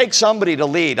 It takes somebody to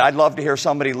lead. I'd love to hear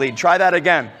somebody lead. Try that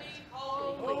again.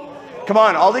 Holy. Come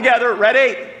on, all together.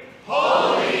 Ready?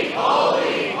 Holy,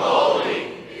 holy, holy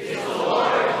is the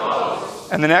Lord of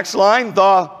hosts. And the next line,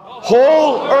 the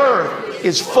whole earth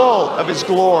is full of His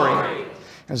glory.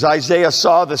 As Isaiah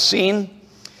saw the scene,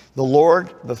 the Lord,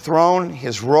 the throne,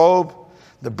 His robe,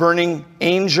 the burning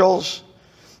angels,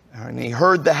 and he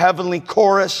heard the heavenly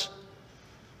chorus.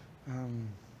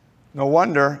 No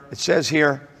wonder, it says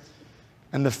here,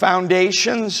 and the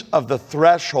foundations of the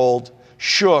threshold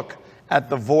shook at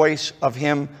the voice of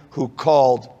Him who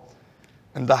called,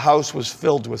 and the house was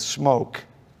filled with smoke.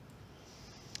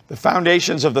 The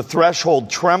foundations of the threshold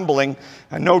trembling,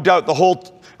 and no doubt the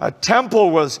whole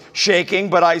temple was shaking,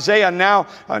 but Isaiah now,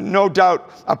 no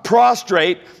doubt,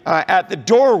 prostrate at the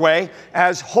doorway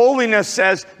as holiness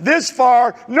says, this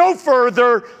far, no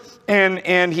further,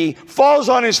 and he falls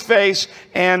on his face,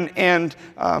 and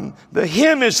the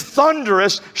hymn is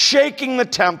thunderous, shaking the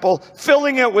temple,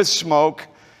 filling it with smoke,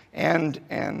 and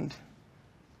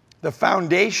the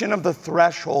foundation of the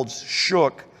thresholds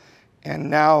shook,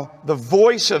 and now the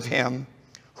voice of Him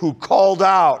who called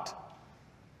out,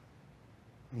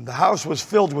 the house was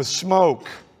filled with smoke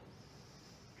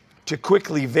to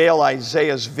quickly veil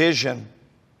Isaiah's vision.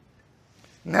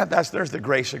 And there's the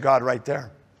grace of God right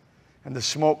there. And the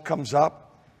smoke comes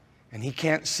up, and he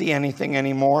can't see anything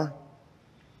anymore,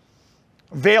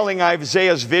 veiling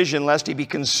Isaiah's vision lest he be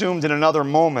consumed in another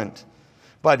moment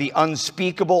by the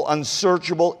unspeakable,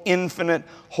 unsearchable, infinite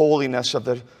holiness of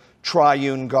the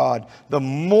triune God, the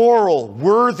moral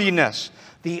worthiness,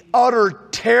 the utter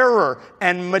terror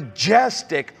and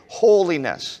majestic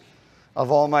holiness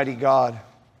of Almighty God.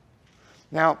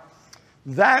 Now,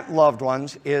 that, loved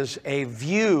ones, is a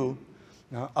view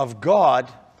of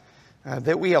God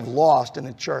that we have lost in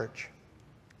the church.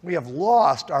 We have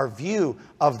lost our view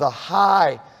of the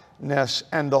highness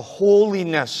and the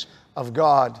holiness of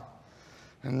God.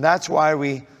 And that's why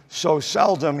we so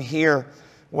seldom hear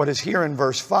what is here in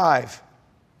verse 5.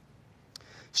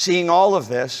 Seeing all of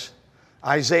this,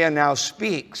 Isaiah now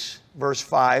speaks, verse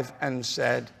 5, and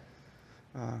said,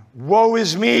 woe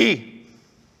is me.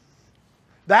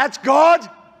 That's God.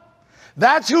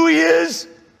 That's who He is.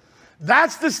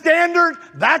 That's the standard.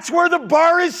 That's where the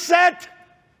bar is set.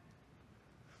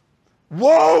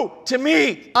 Woe to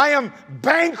me. I am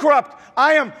bankrupt.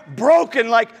 I am broken,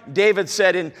 like David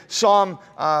said in Psalm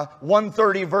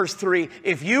 130, verse 3.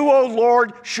 If you, O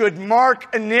Lord, should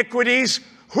mark iniquities,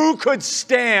 Who could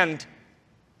stand?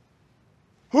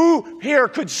 Who here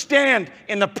could stand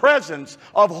in the presence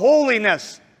of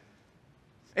holiness?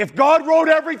 If God wrote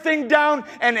everything down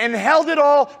and held it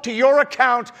all to your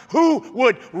account, who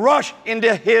would rush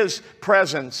into His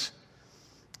presence?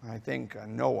 I think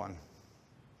no one.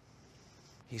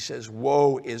 He says,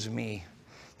 woe is me.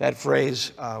 That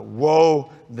phrase,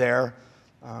 woe there,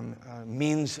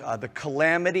 means the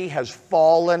calamity has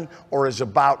fallen or is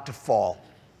about to fall.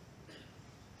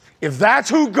 If that's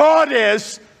who God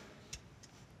is,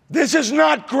 this is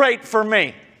not great for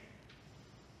me.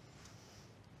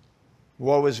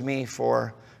 Woe is me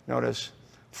for, notice,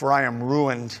 for I am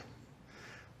ruined.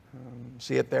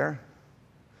 See it there?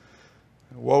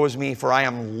 Woe is me for I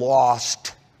am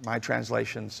lost, my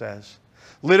translation says.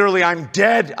 Literally, I'm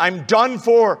dead. I'm done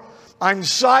for. I'm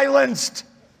silenced.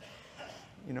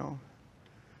 You know,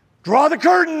 draw the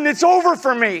curtain. It's over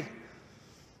for me.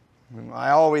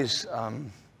 I always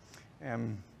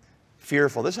am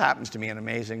fearful. This happens to me an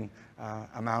amazing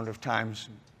amount of times.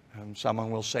 Someone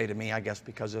will say to me, I guess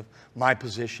because of my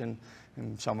position,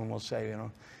 and someone will say, you know,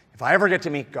 if I ever get to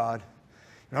meet God,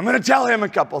 I'm going to tell Him a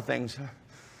couple things.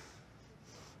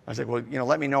 I said, well, you know,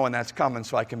 let me know when that's coming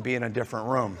so I can be in a different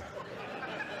room.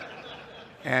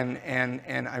 And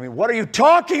I mean, what are you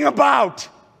talking about?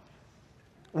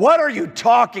 What are you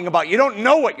talking about? You don't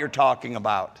know what you're talking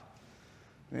about.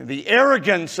 The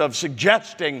arrogance of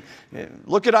suggesting,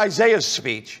 look at Isaiah's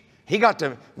speech. He got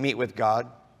to meet with God.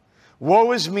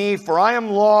 Woe is me, for I am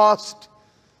lost.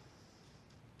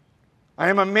 I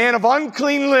am a man of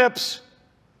unclean lips,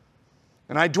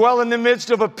 and I dwell in the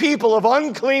midst of a people of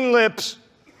unclean lips.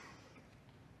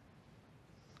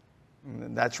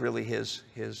 And that's really his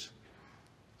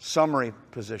summary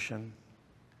position.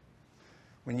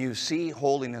 When you see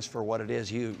holiness for what it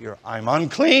is, I'm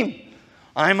unclean.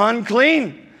 I'm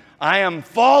unclean. I am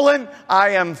fallen.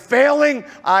 I am failing.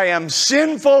 I am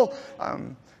sinful.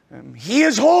 He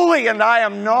is holy and I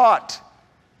am not.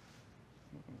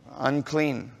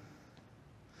 Unclean.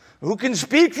 Who can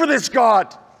speak for this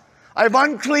God? I have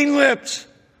unclean lips.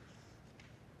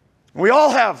 We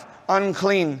all have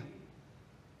unclean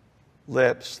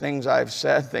lips. Things I've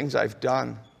said, things I've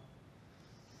done.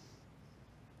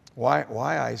 Why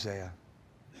Isaiah?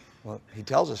 Well, he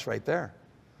tells us right there.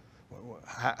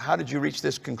 How did you reach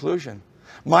this conclusion?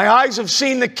 My eyes have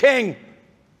seen the King,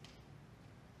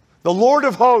 the Lord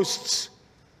of hosts.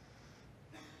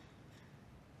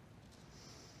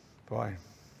 Boy,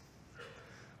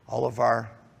 all of our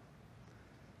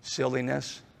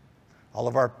silliness, all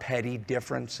of our petty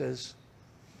differences,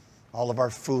 all of our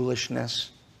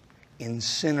foolishness,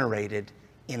 incinerated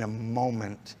in a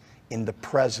moment in the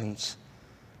presence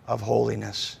of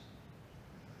holiness.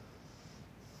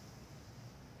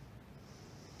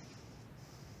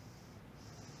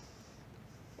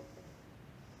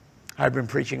 I've been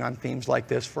preaching on themes like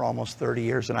this for almost 30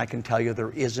 years, and I can tell you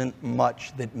there isn't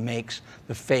much that makes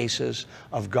the faces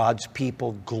of God's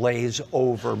people glaze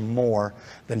over more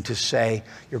than to say,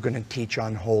 you're going to teach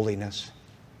on holiness.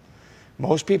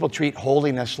 Most people treat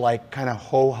holiness like kind of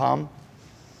ho-hum,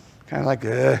 kind of like,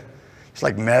 it's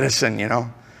like medicine, you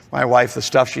know. My wife, the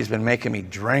stuff she's been making me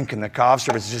drink and the cough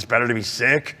syrup, it's just better to be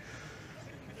sick.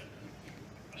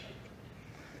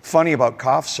 Funny about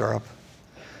cough syrup.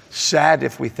 Sad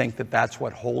if we think that that's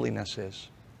what holiness is.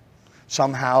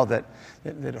 Somehow that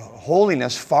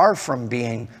holiness, far from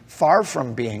being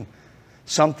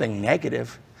something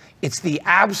negative, it's the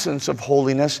absence of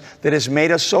holiness that has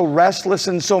made us so restless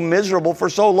and so miserable for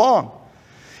so long.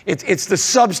 It's the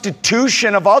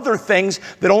substitution of other things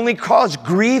that only cause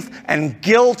grief and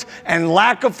guilt and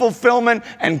lack of fulfillment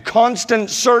and constant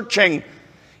searching.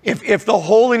 If the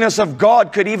holiness of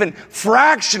God could even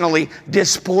fractionally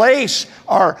displace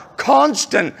our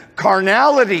constant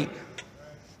carnality,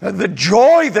 the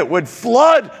joy that would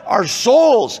flood our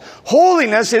souls.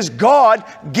 Holiness is God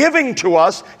giving to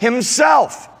us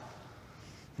Himself.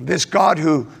 This God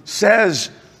who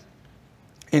says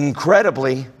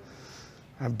incredibly,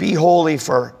 be holy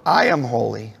for I am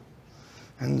holy.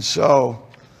 And so,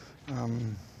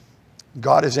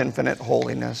 God is infinite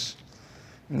holiness.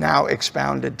 Now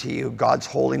expounded to you, God's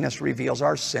holiness reveals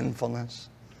our sinfulness.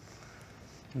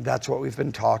 That's what we've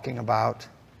been talking about.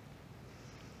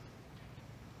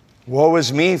 Woe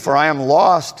is me, for I am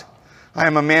lost. I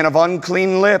am a man of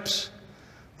unclean lips,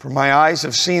 for my eyes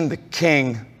have seen the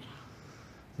King,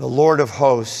 the Lord of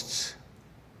hosts.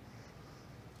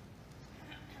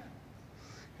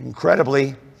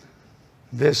 Incredibly,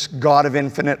 this God of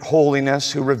infinite holiness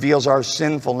who reveals our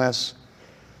sinfulness.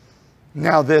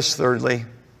 Now this, thirdly,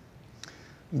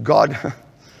 God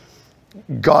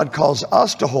calls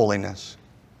us to holiness.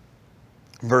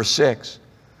 Verse 6.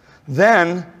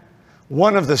 Then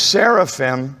one of the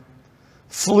seraphim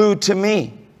flew to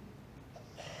me.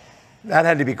 That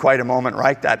had to be quite a moment,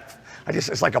 right?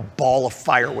 It's like a ball of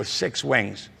fire with 6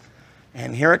 wings.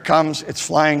 And here it comes. It's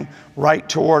flying right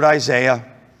toward Isaiah,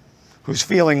 who's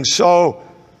feeling so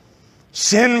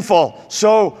sinful,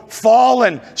 so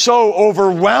fallen, so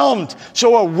overwhelmed,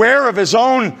 so aware of his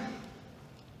own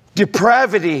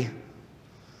depravity.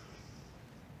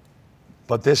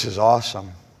 But this is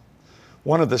awesome.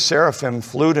 One of the seraphim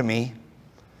flew to me,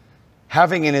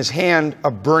 having in his hand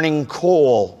a burning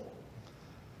coal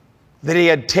that he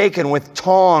had taken with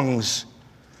tongs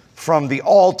from the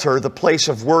altar, the place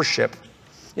of worship.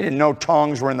 You didn't know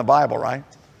tongs were in the Bible, right?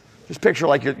 Just picture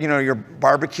like your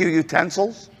barbecue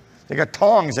utensils. They got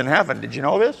tongs in heaven. Did you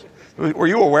know this? Were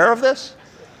you aware of this?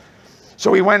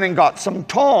 So he went and got some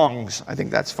tongs. I think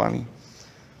that's funny.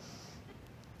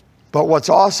 But what's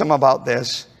awesome about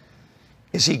this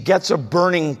is he gets a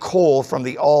burning coal from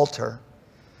the altar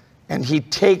and he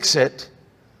takes it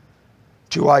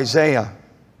to Isaiah.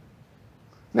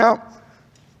 Now,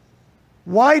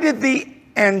 why did the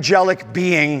angelic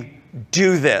being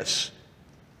do this?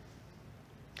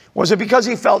 Was it because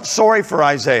he felt sorry for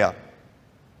Isaiah?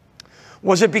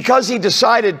 Was it because he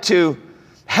decided to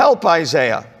help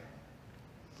Isaiah?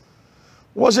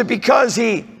 Was it because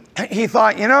he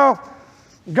thought,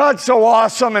 God's so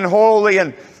awesome and holy,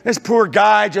 and this poor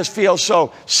guy just feels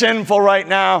so sinful right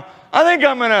now. I think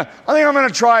I'm gonna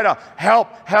try to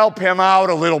help him out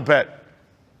a little bit.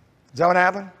 Is that what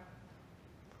happened?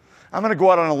 I'm going to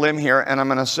go out on a limb here, and I'm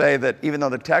going to say that even though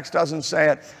the text doesn't say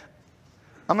it,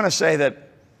 I'm going to say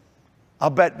that I'll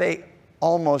bet they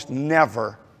almost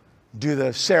never do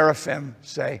the seraphim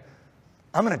say,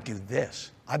 I'm going to do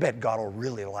this. I bet God will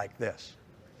really like this.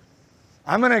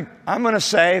 I'm going to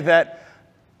say that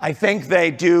I think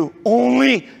they do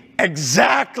only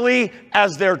exactly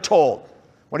as they're told.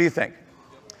 What do you think?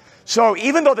 So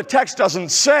even though the text doesn't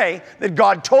say that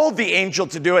God told the angel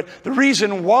to do it, the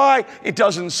reason why it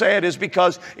doesn't say it is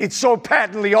because it's so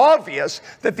patently obvious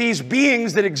that these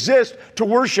beings that exist to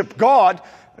worship God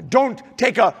don't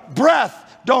take a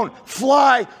breath, don't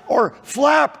fly or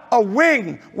flap a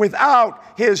wing without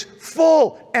his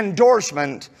full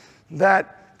endorsement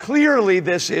that clearly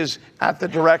this is at the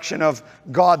direction of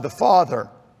God the Father.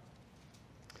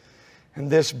 And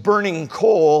this burning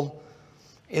coal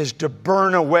is to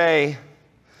burn away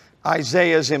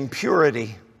Isaiah's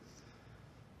impurity.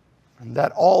 And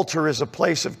that altar is a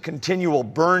place of continual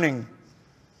burning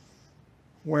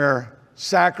where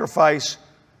sacrifice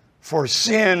for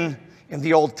sin in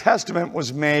the Old Testament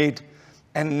was made,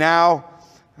 and now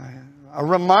a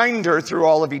reminder through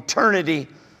all of eternity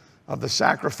of the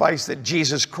sacrifice that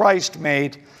Jesus Christ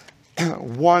made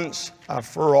once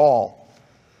for all.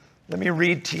 Let me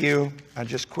read to you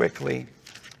just quickly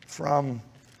from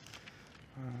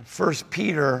 1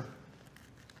 Peter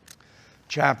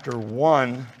chapter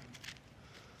 1,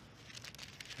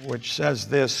 which says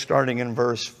this, starting in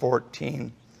verse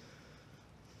 14.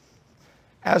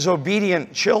 As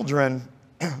obedient children,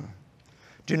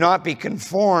 do not be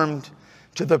conformed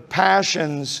to the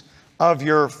passions of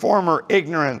your former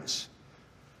ignorance,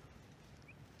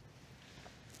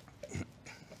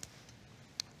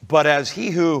 but as he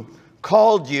who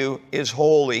called you is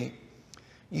holy,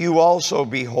 you also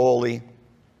be holy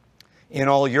in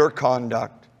all your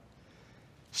conduct.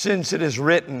 Since it is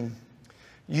written,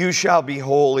 you shall be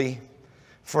holy,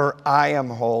 for I am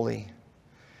holy.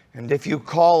 And if you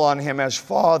call on him as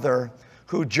Father,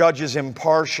 who judges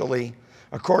impartially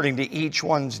according to each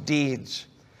one's deeds,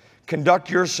 conduct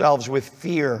yourselves with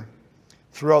fear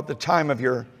throughout the time of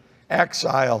your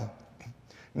exile,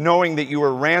 knowing that you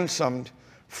were ransomed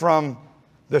from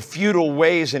the futile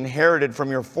ways inherited from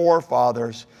your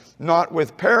forefathers, not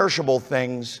with perishable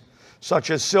things,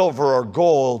 such as silver or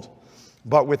gold,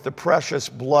 but with the precious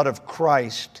blood of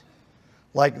Christ,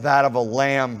 like that of a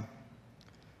lamb,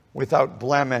 without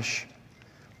blemish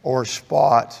or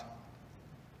spot.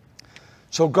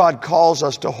 So God calls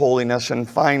us to holiness, and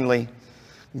finally,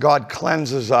 God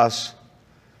cleanses us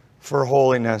for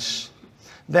holiness.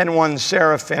 Then one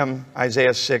seraphim, Isaiah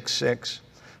 6:6,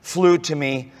 flew to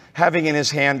me, having in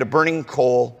his hand a burning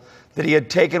coal that he had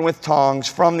taken with tongs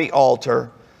from the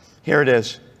altar. Here it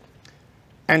is.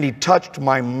 And he touched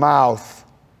my mouth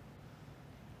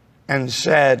and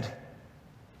said,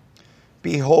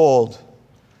 behold,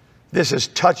 this has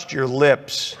touched your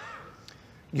lips.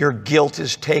 Your guilt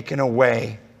is taken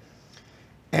away,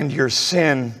 and your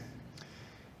sin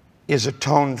is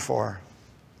atoned for.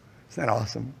 Isn't that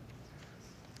awesome?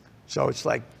 So it's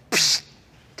like, psst,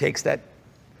 takes that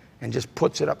and just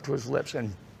puts it up to his lips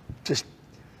and just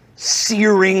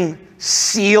searing,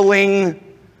 sealing,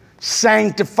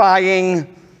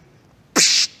 sanctifying.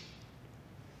 Psh!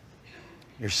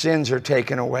 Your sins are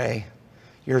taken away.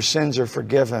 Your sins are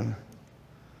forgiven.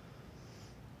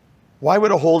 Why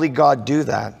would a holy God do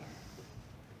that?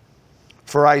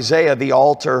 For Isaiah, the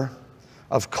altar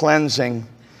of cleansing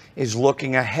is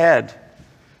looking ahead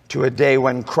to a day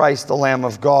when Christ, the Lamb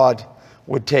of God,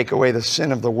 would take away the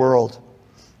sin of the world.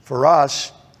 For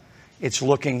us, it's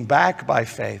looking back by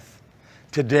faith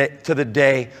to the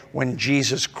day when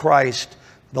Jesus Christ,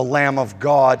 the Lamb of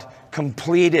God,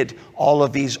 completed all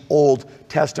of these Old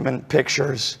Testament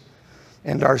pictures,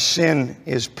 and our sin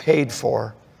is paid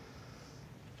for.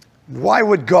 Why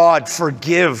would God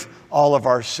forgive all of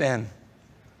our sin?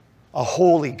 A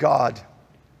holy God.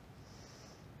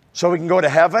 So we can go to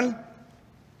heaven?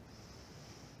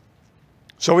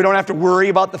 So we don't have to worry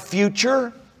about the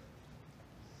future?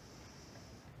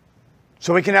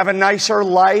 So we can have a nicer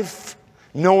life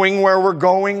knowing where we're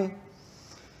going?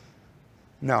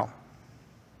 No.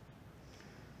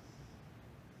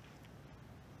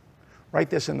 Write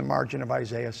this in the margin of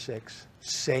Isaiah 6.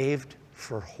 Saved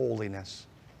for holiness.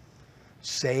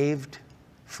 Saved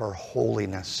for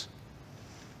holiness.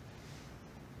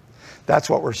 That's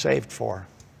what we're saved for.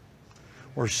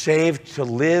 We're saved to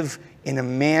live in a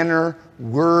manner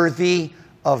worthy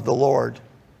of the Lord.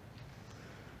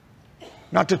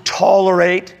 Not to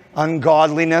tolerate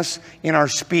ungodliness in our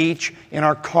speech, in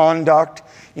our conduct,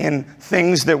 in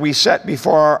things that we set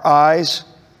before our eyes,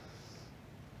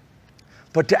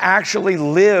 but to actually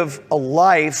live a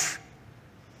life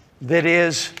that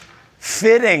is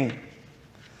fitting,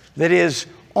 that is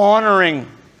honoring,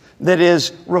 that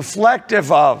is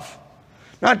reflective of,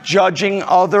 not judging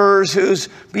others whose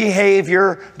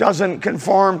behavior doesn't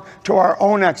conform to our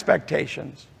own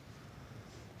expectations,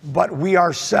 but we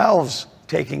ourselves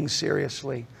taking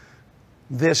seriously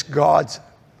this God's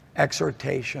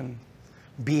exhortation,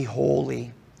 be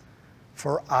holy,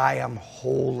 for I am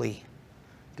holy,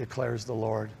 declares the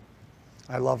Lord.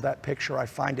 I love that picture. I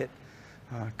find it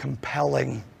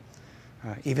compelling,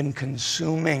 even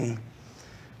consuming,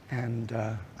 and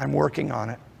I'm working on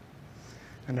it.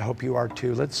 And I hope you are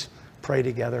too. Let's pray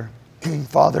together.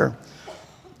 Father,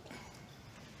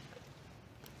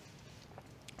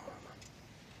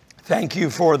 thank you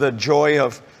for the joy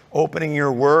of opening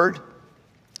your word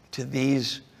to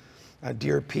these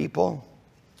dear people.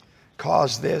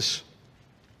 Cause this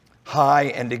high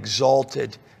and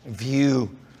exalted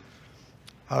view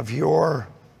of your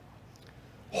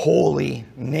holy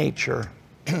nature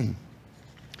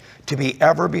to be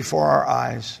ever before our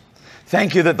eyes.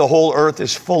 Thank you that the whole earth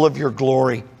is full of your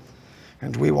glory,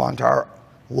 and we want our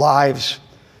lives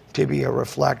to be a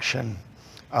reflection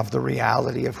of the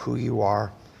reality of who you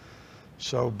are.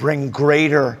 So bring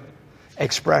greater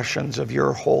expressions of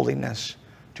your holiness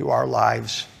to our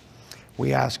lives.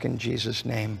 We ask in Jesus'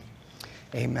 name,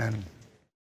 amen.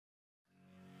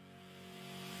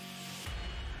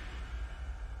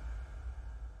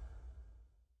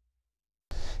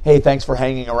 Hey, thanks for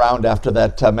hanging around after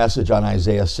that message on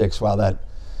Isaiah 6. Wow, that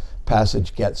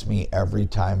passage gets me every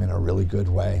time in a really good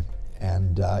way.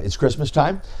 And it's Christmas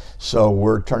time, so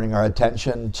we're turning our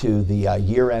attention to the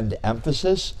year-end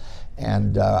emphasis.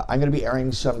 And I'm going to be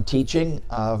airing some teaching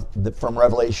from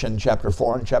Revelation chapter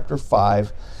 4 and chapter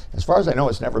 5. As far as I know,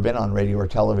 it's never been on radio or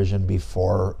television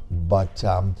before, but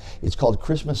it's called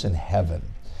Christmas in Heaven.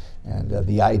 And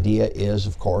the idea is,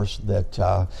 of course,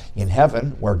 that in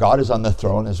heaven, where God is on the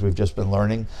throne, as we've just been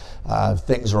learning,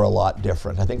 things are a lot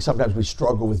different. I think sometimes we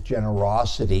struggle with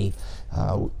generosity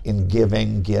in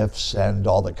giving gifts and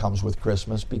all that comes with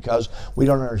Christmas because we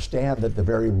don't understand that the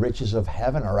very riches of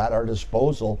heaven are at our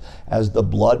disposal as the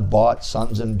blood-bought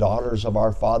sons and daughters of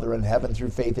our Father in heaven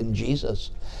through faith in Jesus.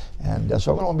 And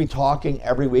so I'm going to be talking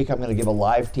every week. I'm going to give a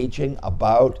live teaching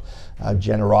about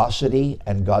generosity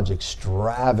and God's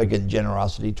extravagant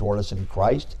generosity toward us in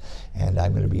Christ. And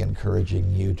I'm going to be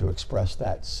encouraging you to express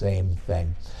that same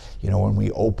thing. You know, when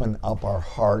we open up our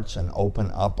hearts and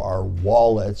open up our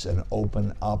wallets and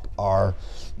open up our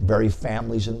very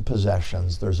families and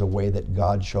possessions, there's a way that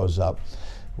God shows up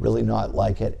really not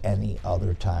like at any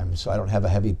other time. So I don't have a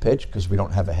heavy pitch because we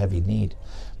don't have a heavy need.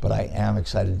 But I am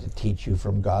excited to teach you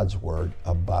from God's Word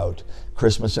about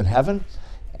Christmas in heaven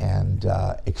and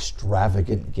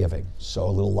extravagant giving. So a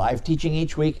little live teaching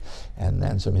each week and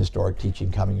then some historic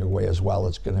teaching coming your way as well.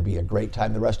 It's going to be a great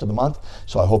time the rest of the month.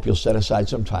 So I hope you'll set aside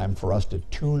some time for us to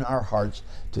tune our hearts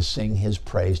to sing His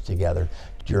praise together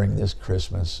during this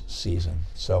Christmas season.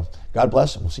 So God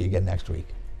bless, and we'll see you again next week.